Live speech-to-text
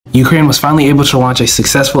Ukraine was finally able to launch a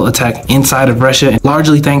successful attack inside of Russia,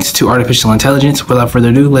 largely thanks to artificial intelligence. Without further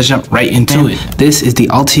ado, let's jump right into it. This is the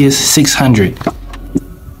Altius 600.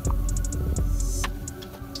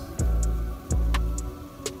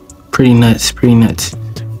 Pretty nuts.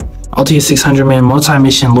 Altius 600, man,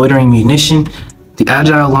 multi-mission loitering munition, the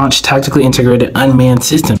agile launch tactically integrated unmanned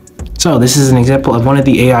system. So this is an example of one of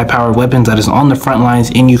the AI powered weapons that is on the front lines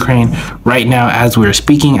in Ukraine right now as we're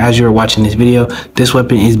speaking, as you're watching this video. This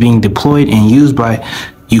weapon is being deployed and used by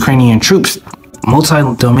Ukrainian troops.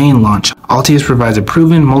 Multi-domain launch. Altius provides a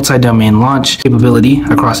proven multi-domain launch capability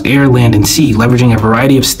across air, land, and sea, leveraging a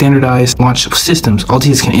variety of standardized launch systems.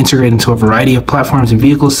 Altius can integrate into a variety of platforms and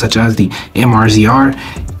vehicles such as the MRZR,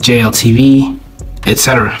 JLTV,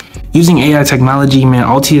 etc. Using AI technology, man,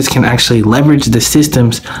 Altius can actually leverage the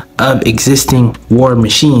systems of existing war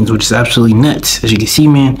machines, which is absolutely nuts. As you can see,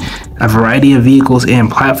 man, a variety of vehicles and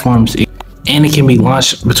platforms, and it can be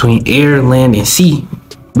launched between air, land, and sea.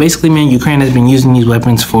 Basically, man, Ukraine has been using these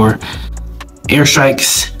weapons for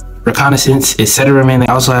airstrikes, reconnaissance, etc. man. They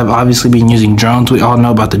also have obviously been using drones. We all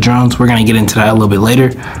know about the drones. We're going to get into that a little bit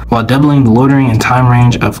later, while doubling the loitering and time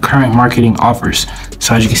range of current marketing offers.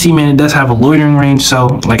 So as you can see, man, it does have a loitering range. So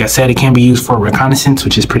like I said, it can be used for reconnaissance,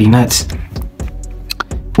 which is pretty nuts.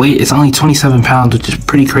 Weight is only 27 pounds, which is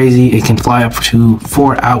pretty crazy. It can fly up to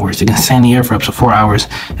 4 hours. It can stay in the air for up to 4 hours.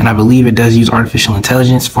 And I believe it does use artificial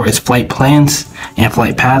intelligence for its flight plans and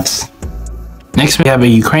flight paths. Next, we have a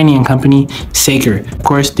Ukrainian company, Saker. Of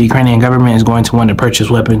course, the Ukrainian government is going to want to purchase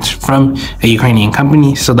weapons from a Ukrainian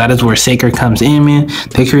company. So that is where Saker comes in, man.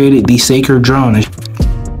 They created the Saker drone.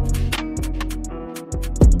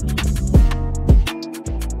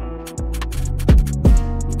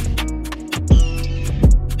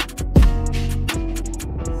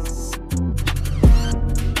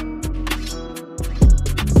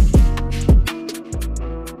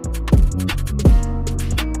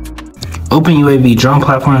 Open UAV drone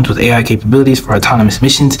platforms with AI capabilities for autonomous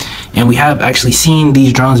missions, and we have actually seen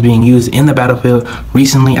these drones being used in the battlefield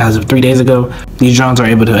recently. As of 3 days ago, these drones are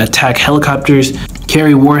able to attack helicopters,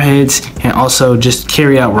 carry warheads, and also just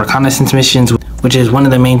carry out reconnaissance missions, which is one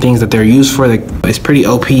of the main things that they're used for. It's pretty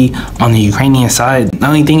OP on the Ukrainian side. The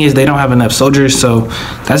only thing is they don't have enough soldiers, so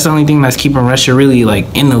that's the only thing that's keeping Russia really like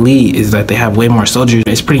in the lead, is that they have way more soldiers.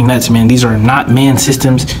 It's pretty nuts, man. These are not manned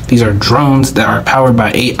systems. These are drones that are powered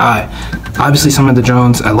by AI. Obviously, some of the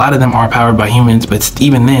drones, a lot of them are powered by humans, but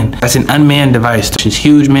even then, that's an unmanned device, which is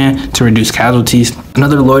huge, man, to reduce casualties.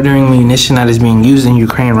 Another loitering munition that is being used in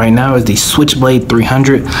Ukraine right now is the Switchblade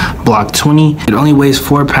 300 Block 20. It only weighs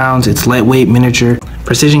 4 pounds. It's lightweight, miniature,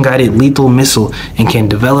 precision-guided lethal missile, and can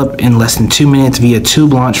develop in less than 2 minutes via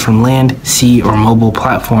tube launch from land, sea, or mobile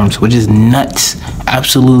platforms, which is nuts.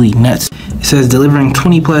 Absolutely nuts. It says delivering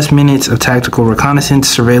 20+ minutes of tactical reconnaissance,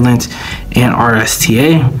 surveillance, and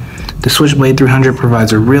RSTA. The Switchblade 300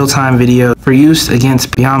 provides a real-time video for use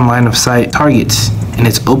against beyond line-of-sight targets, and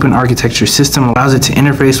its open architecture system allows it to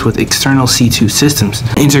interface with external C2 systems.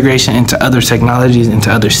 Integration into other technologies, into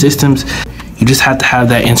other systems. You just have to have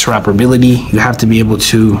that interoperability. You have to be able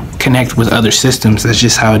to connect with other systems. That's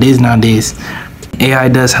just how it is nowadays. AI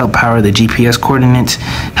does help power the GPS coordinates,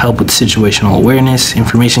 help with situational awareness,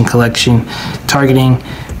 information collection, targeting,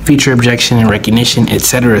 feature objection and recognition,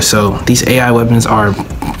 etc. So these AI weapons are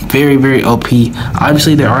very OP.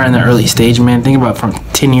 Obviously, they are in the early stage, man. Think about from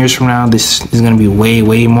 10 years from now, this is going to be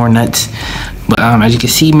way more nuts. But as you can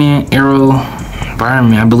see, man,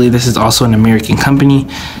 AeroVironment, I believe this is also an American company.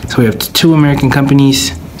 So we have two American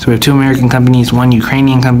companies. One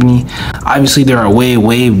Ukrainian company. Obviously, there are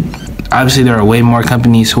way more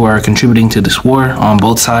companies who are contributing to this war on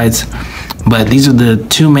both sides. But these are the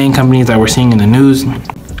two main companies that we're seeing in the news.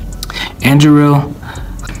 Anduril,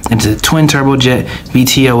 it's a twin turbojet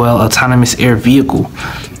VTOL autonomous air vehicle.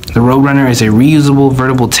 The Roadrunner is a reusable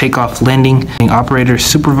vertical takeoff landing operator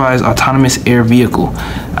supervised autonomous air vehicle.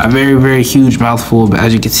 A very huge mouthful, but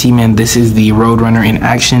as you can see, man, this is the Roadrunner in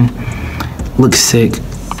action. Looks sick.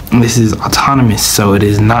 This is autonomous, so it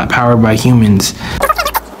is not powered by humans.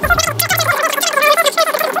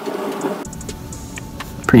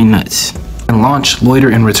 Pretty nuts. And launch, loiter,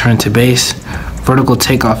 and return to base. Vertical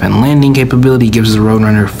takeoff and landing capability gives the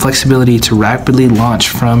Roadrunner flexibility to rapidly launch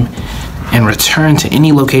from and return to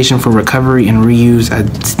any location for recovery and reuse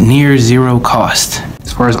at near zero cost.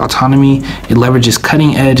 As far as autonomy, it leverages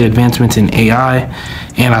cutting-edge advancements in AI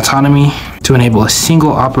and autonomy to enable a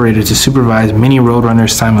single operator to supervise many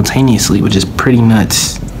Roadrunners simultaneously, which is pretty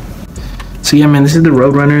nuts. So yeah, man, this is the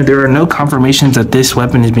Roadrunner. There are no confirmations that this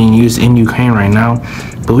weapon is being used in Ukraine right now,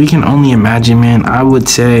 but we can only imagine, man. I would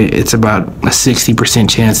say it's about a 60%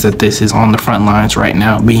 chance that this is on the front lines right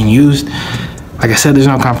now being used. Like I said, there's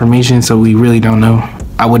no confirmation, so we really don't know.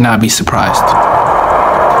 I would not be surprised.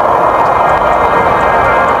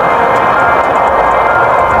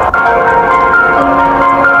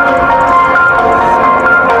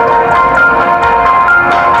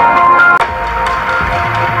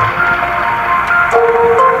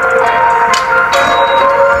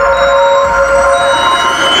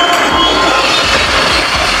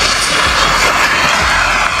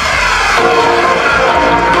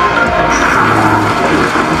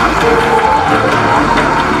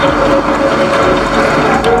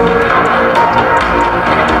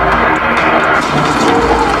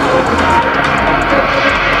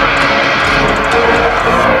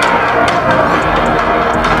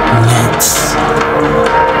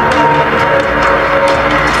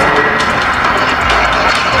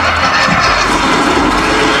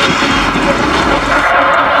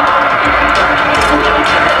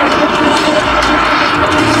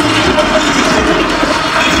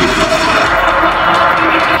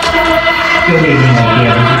 Good evening,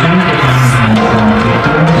 ladies and gentlemen.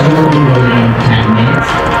 This will be loaded in 10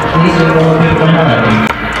 minutes. Please wait all of your melody.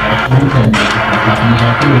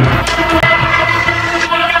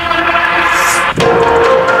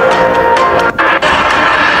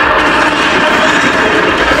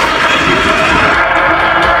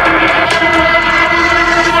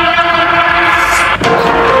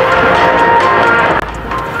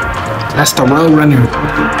 That's the Roadrunner.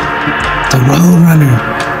 The Roadrunner.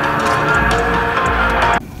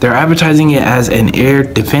 They're advertising it as an air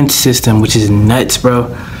defense system, which is nuts,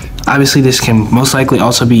 bro. Obviously, this can most likely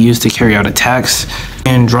also be used to carry out attacks,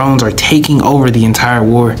 and drones are taking over the entire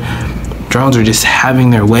war. Drones are just having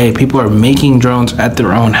their way. People are making drones at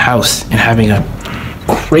their own house and having a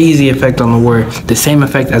crazy effect on the war, the same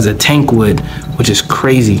effect as a tank would, which is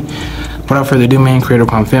crazy. Without further ado, man,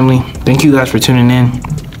 CreatorCon family, thank you guys for tuning in.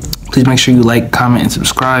 Please make sure you like, comment, and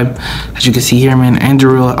subscribe. As you can see here, man,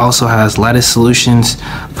 Anduril also has lattice solutions,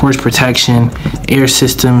 force protection, air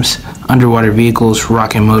systems, underwater vehicles,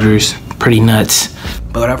 rocket motors. Pretty nuts.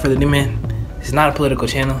 But without further ado, man, this is not a political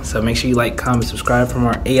channel, so make sure you like, comment, subscribe for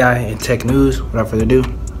more AI and tech news. Without further ado,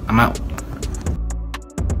 I'm out.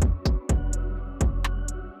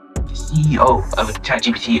 CEO of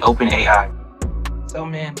ChatGPT OpenAI. So,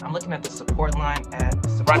 man, I'm looking at the support line at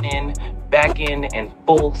front end, back end, and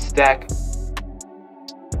full stack.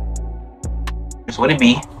 Here's what it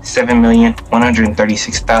be: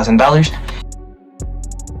 $7,136,000.